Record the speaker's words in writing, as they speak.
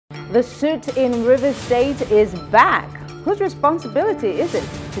The Soot in Rivers State is back. Whose responsibility is it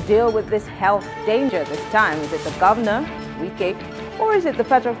to deal with this health danger this time? Is it the governor, Wike, or is it the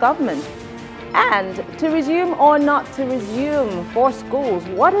federal government? And to resume or not to resume for schools,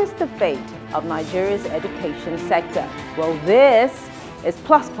 what is the fate of Nigeria's education sector? Well, this is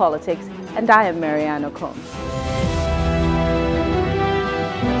Plus Politics, and I am Mariana Combs.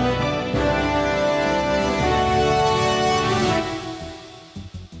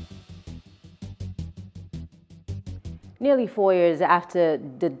 Nearly 4 years after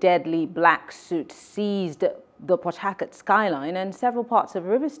the deadly black soot seized the Port Harcourt skyline and several parts of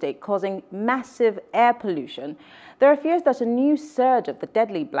Rivers State, causing massive air pollution, there are fears that a new surge of the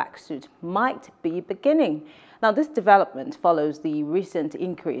deadly black soot might be beginning. Now, this development follows the recent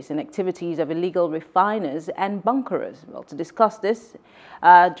increase in activities of illegal refiners and bunkerers. Well, to discuss this,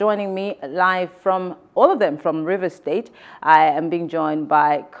 joining me live from all of them from Rivers State, I am being joined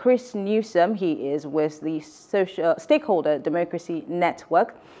by Chris Newsom. He is with the Stakeholder Democracy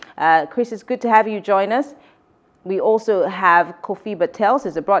Network. Chris, it's good to have you join us. We also have Kofi Battels,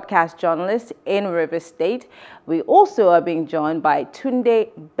 who's a broadcast journalist in Rivers State. We also are being joined by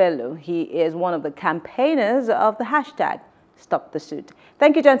Tunde Bello. He is one of the campaigners of the hashtag Stop the Soot.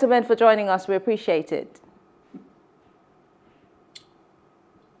 Thank you, gentlemen, for joining us. We appreciate it.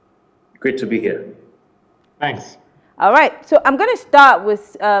 Great to be here. Thanks. All right. So I'm going to start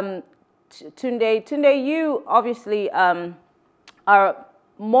with Tunde. Tunde, you obviously are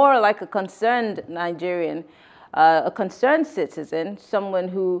more like a concerned Nigerian. A concerned citizen, someone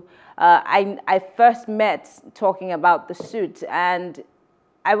who I first met talking about the Soot, and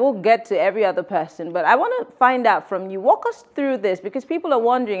I will get to every other person, but I want to find out from you, walk us through this, because people are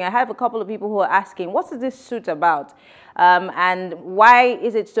wondering. I have a couple of people who are asking, what's this Soot about, and why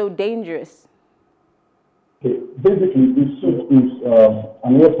is it so dangerous? Okay. Basically, the Soot is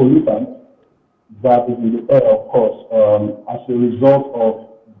an air pollutant that is in the air, of course, as a result of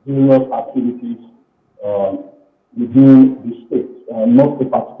various activities within the state, not a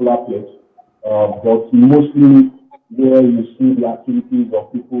particular place, but mostly where you see the activities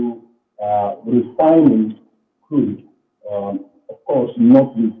of people refining crude, of course,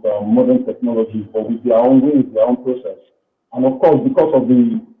 not with modern technology, but with their own ways, their own process. And of course, because of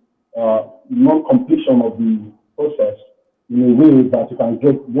the non-completion of the process in a way that you can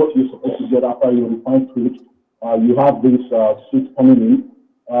get what you're supposed to get after you refine crude, you have this Soot coming in.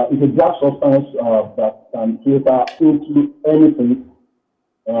 It's a black substance that can filter into anything,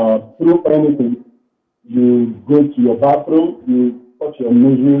 through anything. You go to your bathroom, you touch your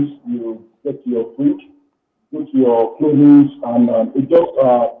noses, you get to your fridge, go to your clothing, and it just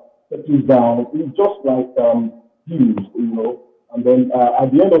settles down. It's just like fumes, you know. And then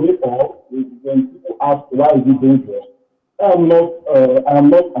at the end of it all, when people ask why is it dangerous, I am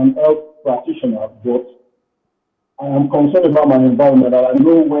not an health practitioner, but I am concerned about my environment, and I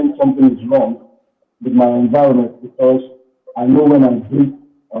know when something is wrong with my environment, because I know when I breathe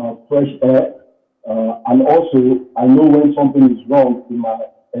fresh air, and also I know when something is wrong in my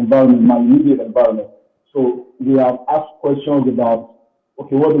environment, my immediate environment. So we have asked questions about,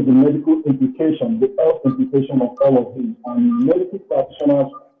 okay, what is the medical implication, the health implication of all of this? And medical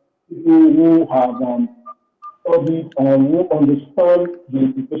practitioners, people who have studied and who understand the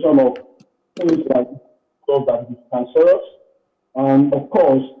implication of things like that is cancerous, and of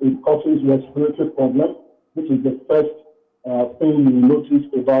course it causes respiratory problems, which is the first thing you notice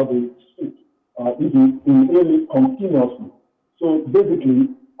about the Soot. It inhales continuously. So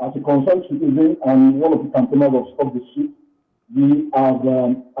basically, as a concerned citizen and one of the campaigners of Stop the Soot, we have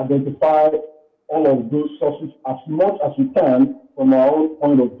identified all of those sources as much as we can from our own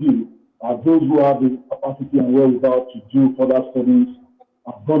point of view. Those who have the capacity and wherewithal to do further studies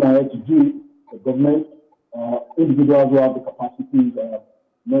have gone ahead to do it. The government, individuals who have the capacity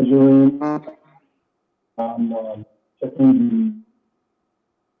measuring and checking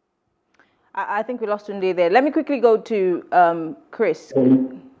I think we lost Tunde there. Let me quickly go to Chris.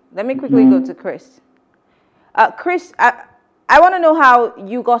 Let me quickly go to Chris. Chris, I want to know how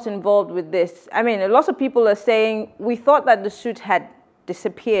you got involved with this. I mean, a lot of people are saying we thought that the Soot had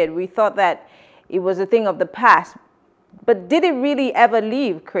disappeared. We thought that it was a thing of the past. But did it really ever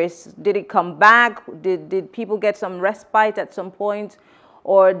leave, Chris? Did it come back? Did people get some respite at some point?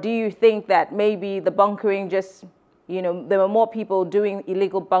 Or do you think that maybe the bunkering just, you know, there were more people doing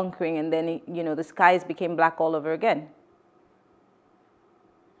illegal bunkering and then, you know, the skies became black all over again?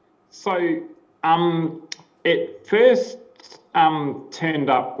 So it first turned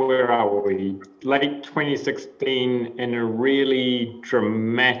up, where are we? Late 2016 in a really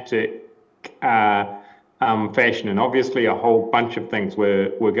dramatic fashion. And obviously a whole bunch of things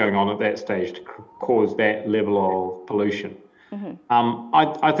were going on at that stage to cause that level of pollution.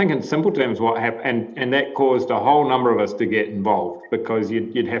 I think in simple terms what happened, and that caused a whole number of us to get involved, because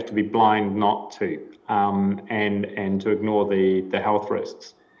you'd have to be blind not to, and to ignore the health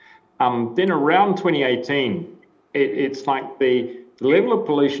risks. Then around 2018, it's like the level of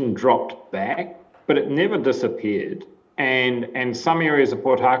pollution dropped back, but it never disappeared. And some areas of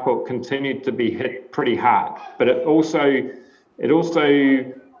Port Harcourt continued to be hit pretty hard, but it also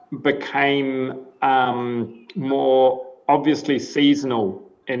became more obviously seasonal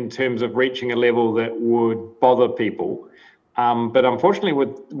in terms of reaching a level that would bother people. But unfortunately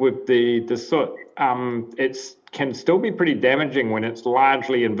with the soot, it can still be pretty damaging when it's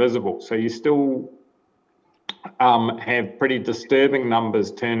largely invisible. So you still have pretty disturbing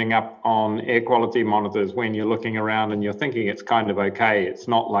numbers turning up on air quality monitors when you're looking around and you're thinking it's kind of okay. It's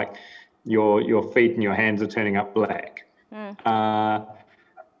not like your feet and your hands are turning up black.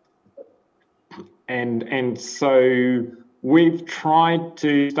 And so we've tried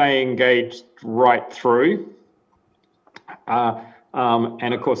to stay engaged right through.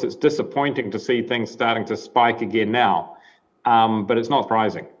 And of course, it's disappointing to see things starting to spike again now, but it's not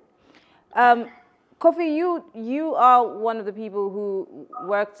surprising. Kofi, you are one of the people who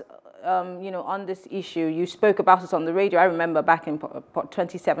worked, on this issue. You spoke about it on the radio. I remember back in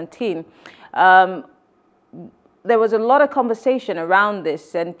 2017. There was a lot of conversation around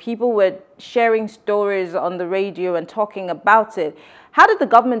this, and people were sharing stories on the radio and talking about it. How did the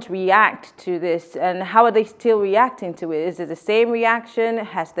government react to this, and how are they still reacting to it? Is it the same reaction?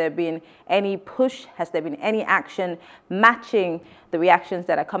 Has there been any push? Has there been any action matching the reactions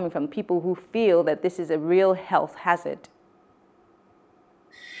that are coming from people who feel that this is a real health hazard?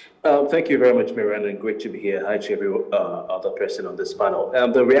 Thank you very much, Miranda, and great to be here. Hi to every other person on this panel.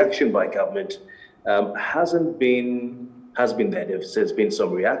 The reaction by government has been there. There's been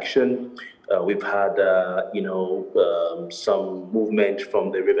some reaction. We've had, some movement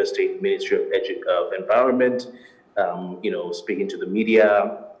from the River State Ministry of Environment, speaking to the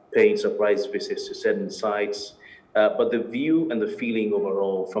media, paying surprise visits to certain sites. But the view and the feeling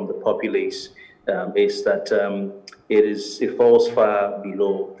overall from the populace is that it falls far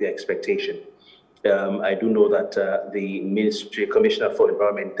below the expectation. I do know that the Ministry Commissioner for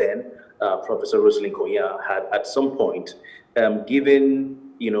Environment then, Professor Rosalind Konya, had at some point given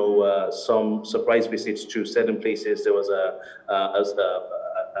some surprise visits to certain places. There was a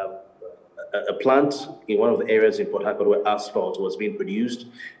plant in one of the areas in Port Harcourt where asphalt was being produced,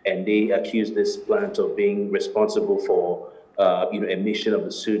 and they accused this plant of being responsible for emission of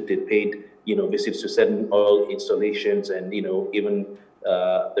the soot. They paid visits to certain oil installations and even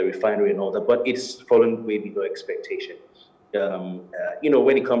the refinery and all that, but it's fallen way below expectation.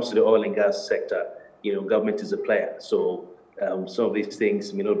 When it comes to the oil and gas sector, government is a player, so some of these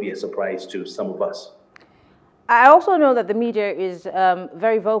things may not be a surprise to some of us. I also know that the media is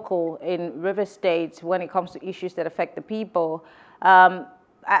very vocal in River State when it comes to issues that affect the people.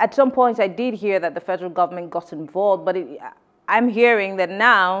 At some points, I did hear that the federal government got involved, but I'm hearing that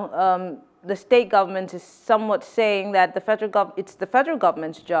now the state government is somewhat saying that it's the federal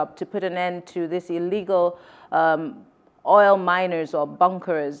government's job to put an end to this illegal oil miners or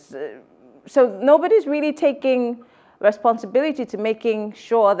bunkers. So nobody's really taking responsibility to making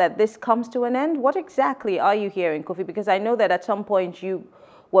sure that this comes to an end. What exactly are you hearing, Kofi? Because I know that at some point you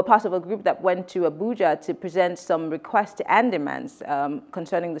were part of a group that went to Abuja to present some requests and demands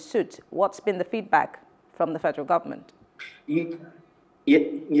concerning the soot. What's been the feedback from the federal government?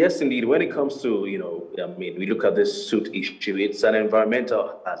 Yes, indeed. When it comes to, we look at this soot issue, it's an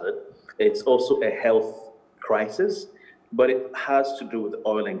environmental hazard. It's also a health crisis, but it has to do with the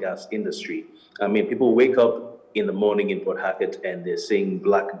oil and gas industry. People wake up in the morning in Port Harcourt and they're seeing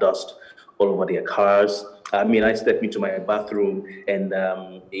black dust all over their cars. I step into my bathroom and,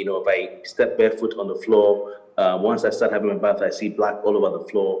 if I step barefoot on the floor, once I start having my bath, I see black all over the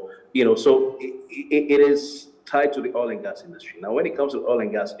floor. So it is tied to the oil and gas industry. Now, when it comes to the oil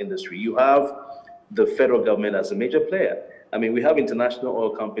and gas industry, you have the federal government as a major player. We have international oil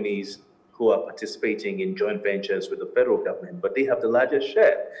companies who are participating in joint ventures with the federal government, but they have the largest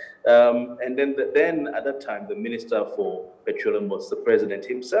share. And then at that time, the Minister for Petroleum was the president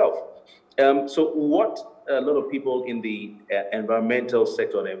himself. So what a lot of people in the environmental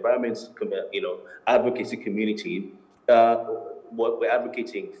sector, the environment, advocacy community, what we're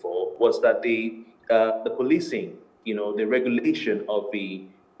advocating for was that the policing, the regulation of the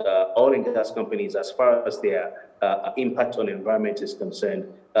oil and gas companies as far as their impact on the environment is concerned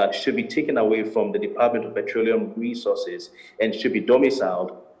should be taken away from the Department of Petroleum Resources and should be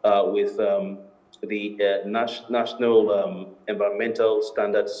domiciled with the National Environmental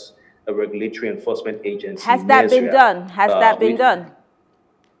Standards Regulatory Enforcement Agency. Has that been done? Has that been done?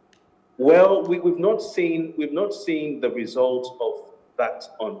 Well, we've not seen the result of that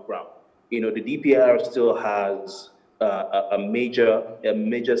on ground. You know, the DPR still has a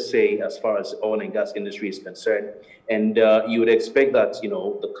major say as far as the oil and gas industry is concerned, and you would expect that, you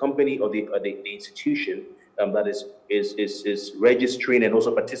know, the company or the institution that is registering and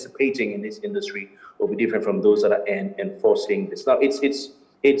also participating in this industry will be different from those that are enforcing this. Now,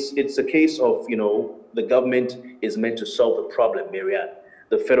 it's a case of, you know, the government is meant to solve the problem, Marianne.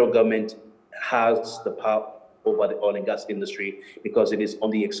 The federal government has the power over the oil and gas industry because it is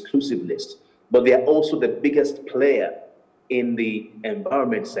on the exclusive list. But they are also the biggest player in the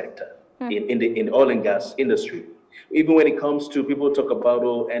environment sector, in the oil and gas industry. Even when it comes to, people talk about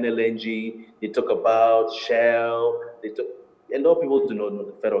NLNG, they talk about Shell, a lot of people do not know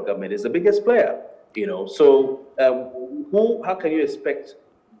the federal government is the biggest player, you know. So how can you expect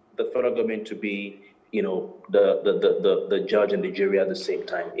the federal government to be, you know, the judge and the jury at the same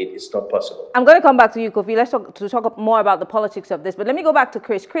time? It's not possible. I'm going to come back to you, Kofi. Let's talk more about the politics of this. But let me go back to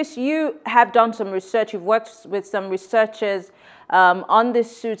Chris. Chris, you have done some research. You've worked with some researchers on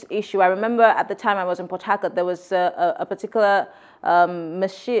this Soot issue. I remember at the time I was in Port Harcourt, there was a particular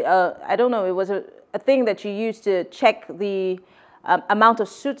machine. I don't know. It was a thing that you used to check the amount of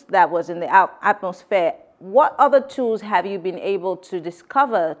soot that was in the atmosphere. What other tools have you been able to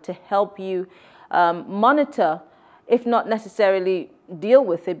discover to help you monitor, if not necessarily deal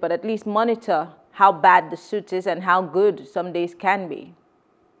with it, but at least monitor how bad the soot is and how good some days can be?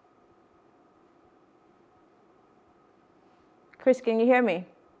 Chris, can you hear me?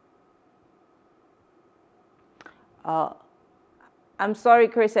 I'm sorry,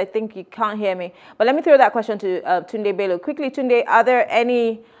 Chris, I think you can't hear me. But let me throw that question to Tunde Bello. Quickly, Tunde, are there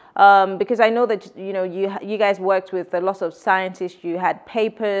any, because I know that, you know, you guys worked with lots of scientists, you had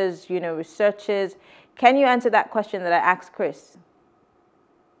papers, you know, researchers. Can you answer that question that I asked Chris?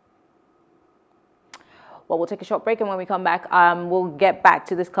 Well, we'll take a short break, and when we come back, we'll get back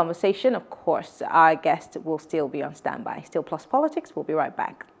to this conversation. Of course, our guest will still be on standby. Still Plus Politics. We'll be right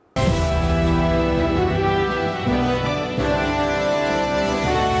back.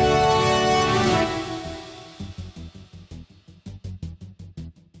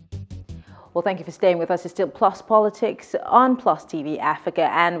 Well, thank you for staying with us. It's still Plus Politics on Plus TV Africa,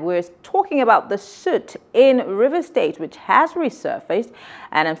 and we're talking about the soot in River State, which has resurfaced.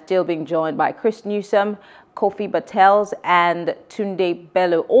 And I'm still being joined by Chris Newsom, Kofi Bartels, and Tunde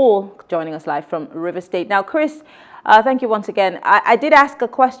Bello, all joining us live from River State. Now, Chris, thank you once again. I did ask a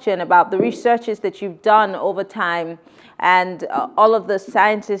question about the researches that you've done over time and all of the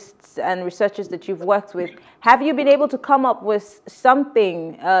scientists and researchers that you've worked with. Have you been able to come up with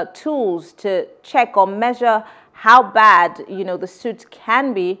something, tools to check or measure how bad, you know, the soot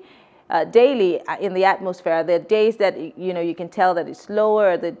can be daily in the atmosphere? Are there days that, you know, you can tell that it's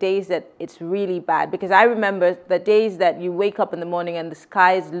lower, or the days that it's really bad? Because I remember the days that you wake up in the morning and the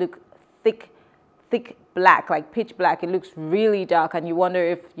skies look thick black, like pitch black. It looks really dark, and you wonder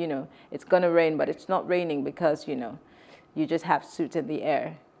if, you know, it's going to rain, but it's not raining because, you know, you just have soot in the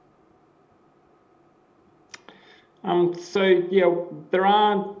air. So yeah,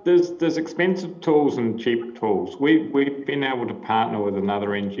 there's expensive tools and cheap tools. We've been able to partner with another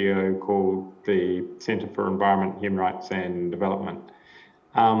NGO called the Centre for Environment, Human Rights and Development,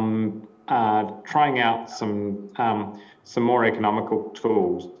 trying out some more economical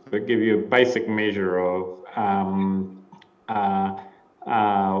tools that give you a basic measure of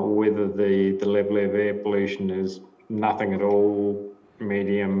whether the level of air pollution is nothing at all,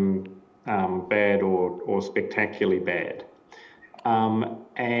 medium, bad, or spectacularly bad.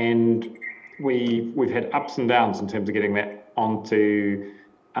 And we've had ups and downs in terms of getting that onto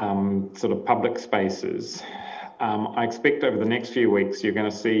sort of public spaces. I expect over the next few weeks you're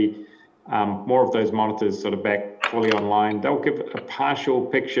going to see more of those monitors sort of back fully online. They'll give a partial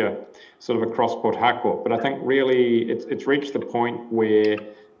picture sort of across Port Harcourt, but I think really it's reached the point where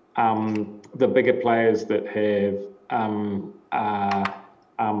the bigger players that have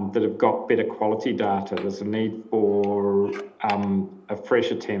got better quality data, there's a need for a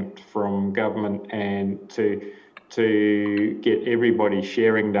fresh attempt from government and to get everybody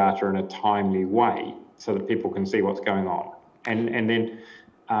sharing data in a timely way so that people can see what's going on. And then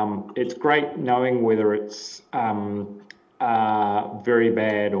it's great knowing whether it's very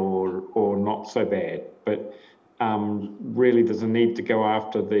bad or not so bad, but really there's a need to go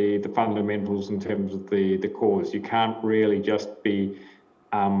after the fundamentals in terms of the cause. You can't really just be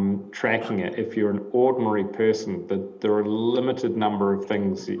tracking it. If you're an ordinary person, there are a limited number of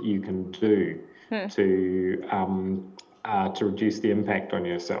things that you can do to reduce the impact on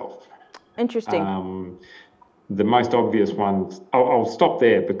yourself. Interesting. The most obvious ones, I'll stop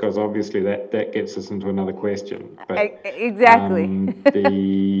there because obviously that gets us into another question. But exactly.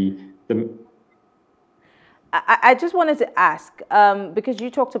 I just wanted to ask, because you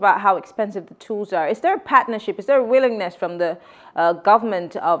talked about how expensive the tools are. Is there a partnership? Is there a willingness from the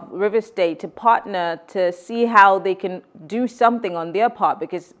government of River State to partner to see how they can do something on their part?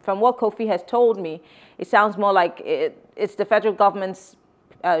 Because from what Kofi has told me, it sounds more like it's the federal government's,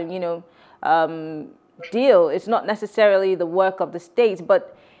 deal. It's not necessarily the work of the states.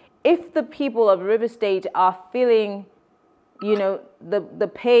 But if the people of River State are feeling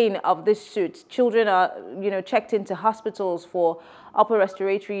the pain of this suit, children are, checked into hospitals for upper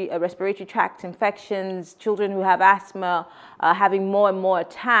respiratory tract infections, children who have asthma having more and more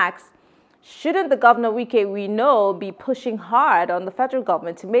attacks, shouldn't the Governor Wike, we know, be pushing hard on the federal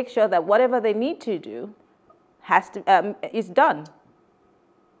government to make sure that whatever they need to do is done?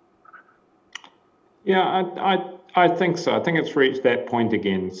 Yeah, I think so. I think it's reached that point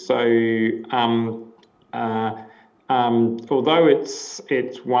again. So, although it's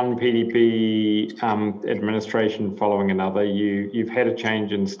one PDP administration following another, you've had a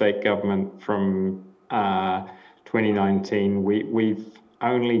change in state government from 2019. We've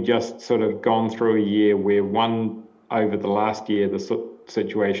only just sort of gone through a year where over the last year the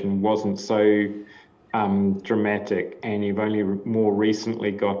situation wasn't so dramatic, and you've only more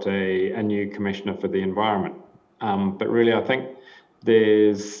recently got a new commissioner for the environment. But really, I think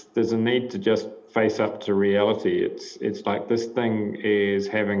there's a need to just face up to reality. It's like this thing is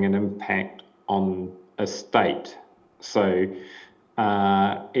having an impact on a state. So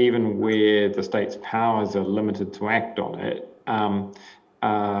even where the state's powers are limited to act on it,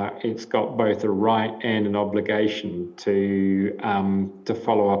 it's got both a right and an obligation to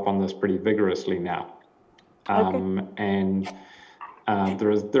follow up on this pretty vigorously now. Okay. And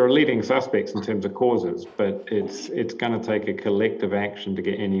there are leading suspects in terms of causes, but it's going to take a collective action to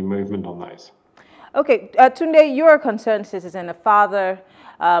get any movement on those. Okay, Tunde, you're a concerned citizen, a father.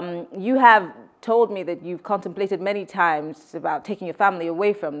 You have told me that you've contemplated many times about taking your family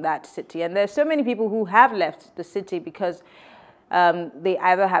away from that city, and there's so many people who have left the city because they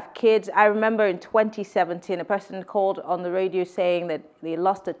either have kids. I remember in 2017, a person called on the radio saying that they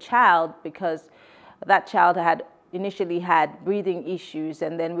lost a child because that child had initially had breathing issues,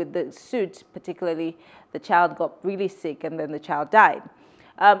 and then with the suit particularly, the child got really sick and then the child died.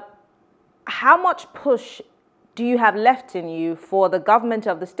 How much push do you have left in you for the government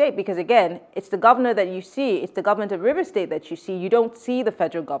of the state? Because again, it's the governor that you see, it's the government of River State that you see. You don't see the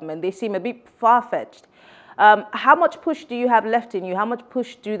federal government. They seem a bit far-fetched. How much push do you have left in you? How much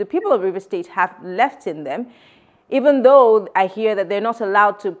push do the people of River State have left in them? Even though I hear that they're not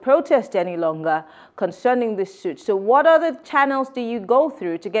allowed to protest any longer concerning this suit. So what other channels do you go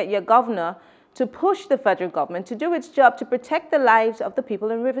through to get your governor to push the federal government to do its job to protect the lives of the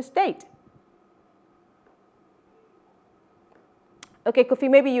people in River State? Okay, Kofi,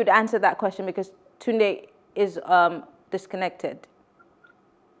 maybe you'd answer that question because Tunde is disconnected.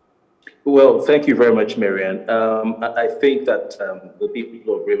 Well, thank you very much, Marianne. I think that the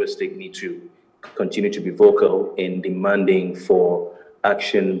people of River State need to continue to be vocal in demanding for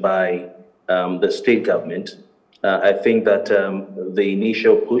action by the state government. I think that the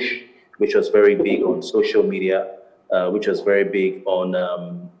initial push, which was very big on social media, which was very big on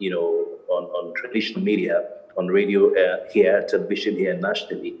on traditional media, on radio here, television here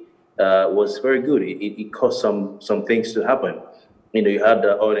nationally, was very good. It caused some things to happen. You had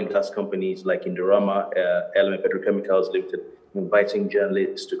the oil and gas companies like Indorama, Element Petrochemicals Limited, inviting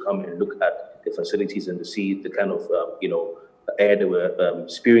journalists to come and look at the facilities and to see the kind of air they were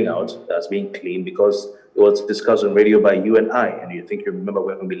spewing out as being clean, because it was discussed on radio by you and I. And you remember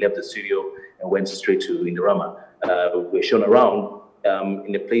when we left the studio and went straight to Indorama, we're shown around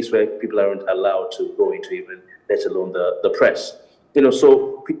in a place where people aren't allowed to go into, even let alone the press.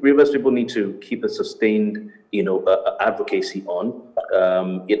 So Rivers people need to keep a sustained, advocacy on.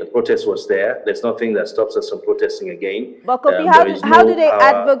 The protest was there. There's nothing that stops us from protesting again. But Kofi, how do they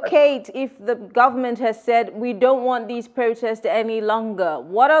advocate if the government has said we don't want these protests any longer?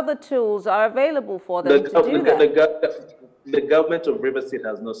 What other tools are available for them to do that? The government of River State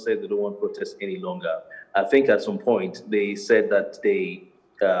has not said they don't want protests any longer. I think at some point they said that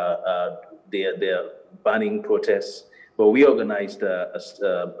they're banning protests. But we organized a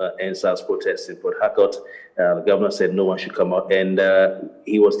NSAS protest in Port Harcourt. The governor said no one should come out, and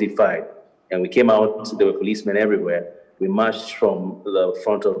he was defied. And we came out, there were policemen everywhere. We marched from the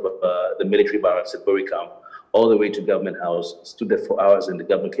front of the military barracks at Boricam all the way to Government House, stood there for hours, and the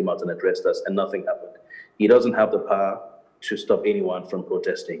government came out and addressed us, and nothing happened. He doesn't have the power to stop anyone from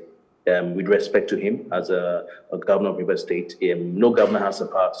protesting. With respect to him as a governor of Rivers State, no governor has the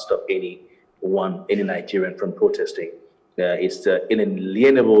power to stop any Nigerian from protesting. It's an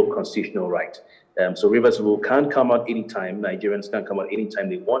inalienable constitutional right. So Rivers people can come out anytime. Nigerians can come out anytime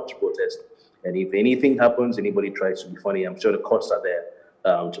they want to protest. And if anything happens, anybody tries to be funny, I'm sure the courts are there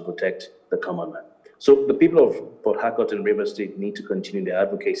to protect the common man. So the people of Port Harcourt and Rivers State need to continue their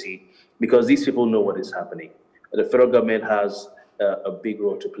advocacy because these people know what is happening. The federal government has a big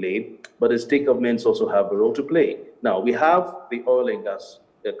role to play, but the state governments also have a role to play. Now, we have the oil and gas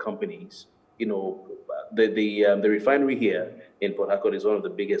companies. You know, the refinery here in Port Harcourt is one of the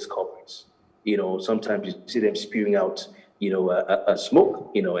biggest culprits. You know, sometimes you see them spewing out, you know, a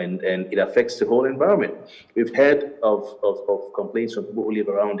smoke, you know, and it affects the whole environment. We've heard of complaints from people who live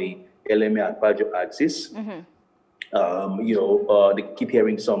around the LMA-Akpajo axis. Mm-hmm. You know, they keep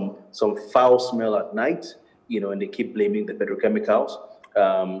hearing some foul smell at night, you know, and they keep blaming the petrochemicals.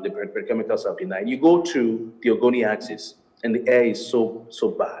 The petrochemicals have denied. You go to the Ogoni axis, and the air is so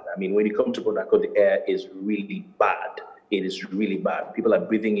bad. I mean, when you come to Port Harcourt, the air is really bad. It is really bad. People are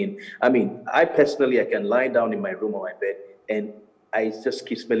breathing in. I mean, I personally, I can lie down in my room or my bed, and I just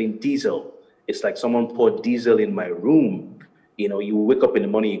keep smelling diesel. It's like someone poured diesel in my room. You know, you wake up in the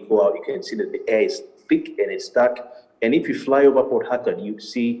morning, you go out, you can see that the air is thick and it's dark. And if you fly over Port Harcourt, you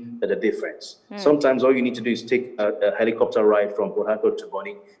see the difference. Sometimes all you need to do is take a helicopter ride from Port Harcourt to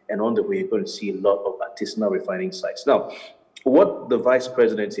Bonny, and on the way, you're going to see a lot of artisanal refining sites. Now, what the Vice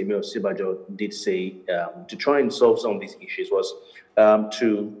President, Emil Sibajo, did say to try and solve some of these issues was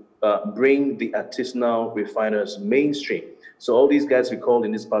to bring the artisanal refiners mainstream. So all these guys we call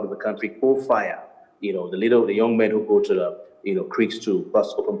in this part of the country coal fire, you know, the young men who go to the creeks to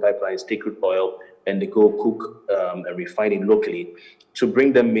bust open pipelines, take crude oil, and they go cook and refine it locally, to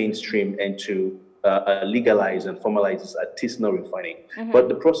bring them mainstream and to legalize and formalize this artisanal refining. Mm-hmm. But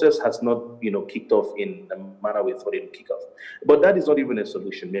the process has not, kicked off in the manner we thought it would kick off. But that is not even a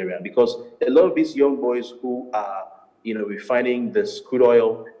solution, Miriam, because a lot of these young boys who are, refining this crude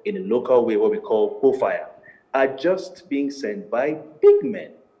oil in a local way, what we call coal fire, are just being sent by big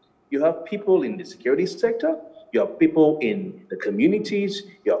men. You have people in the security sector, you have people in the communities,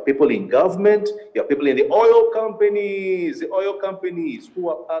 you have people in government, you have people in the oil companies who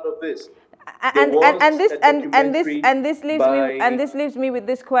are part of this. This leaves me with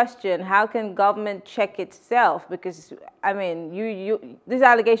this question: how can government check itself? Because I mean, these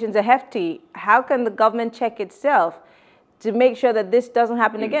allegations are hefty. How can the government check itself to make sure that this doesn't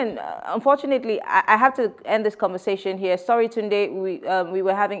happen again? Unfortunately, I have to end this conversation here. Sorry, Tunde, we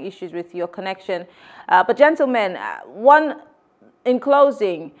were having issues with your connection. But gentlemen, in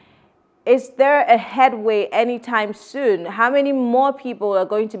closing, is there a headway anytime soon? How many more people are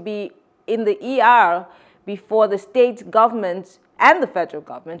going to be in the ER before the state government and the federal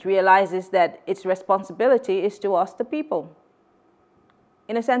government realizes that its responsibility is to us, the people?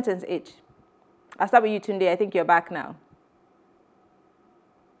 In a sentence each. I'll start with you, Tunde. I think you're back now.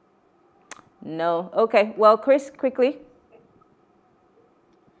 No. Okay. Well, Chris, quickly.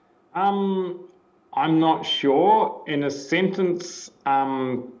 I'm not sure. In a sentence,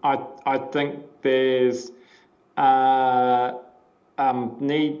 I think there's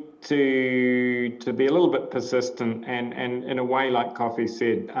need to be a little bit persistent and in a way, like Kofi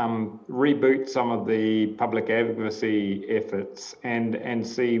said, reboot some of the public advocacy efforts and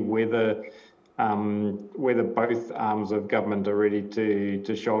see whether both arms of government are ready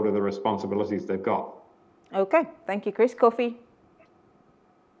to shoulder the responsibilities they've got. Okay, thank you, Chris. Kofi?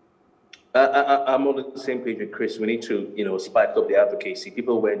 I'm on the same page with Chris. We need to, spike up the advocacy.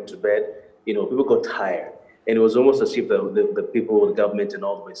 People went to bed, people got tired. And it was almost as if the people, the government and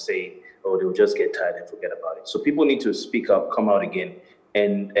all were saying, oh, they'll just get tired and forget about it. So people need to speak up, come out again,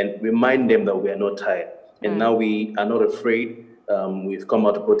 and remind them that we are not tired. And now we are not afraid. We've come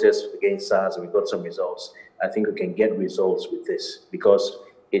out to protest against SARS and we got some results. I think we can get results with this because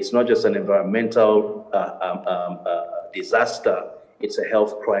it's not just an environmental disaster, it's a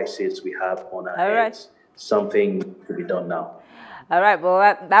health crisis we have on our hands. Something to be done now. All right, well,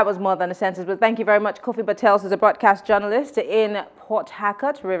 that was more than a sentence, but thank you very much. Kofi Bartels is a broadcast journalist in Port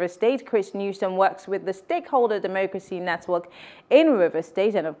Harcourt, River State. Chris Newsom works with the Stakeholder Democracy Network in River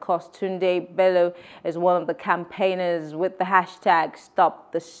State. And of course, Tunde Bello is one of the campaigners with the hashtag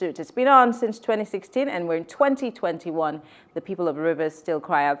Stop the Soot. It's been on since 2016 and we're in 2021. The people of Rivers still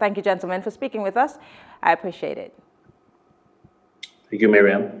cry out. Thank you, gentlemen, for speaking with us. I appreciate it. Thank you,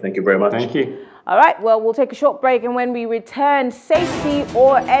 Miriam. Thank you very much. Thank you. All right, well, we'll take a short break, and when we return, safety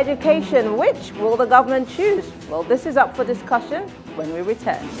or education, which will the government choose? Well, this is up for discussion when we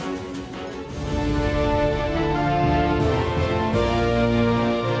return.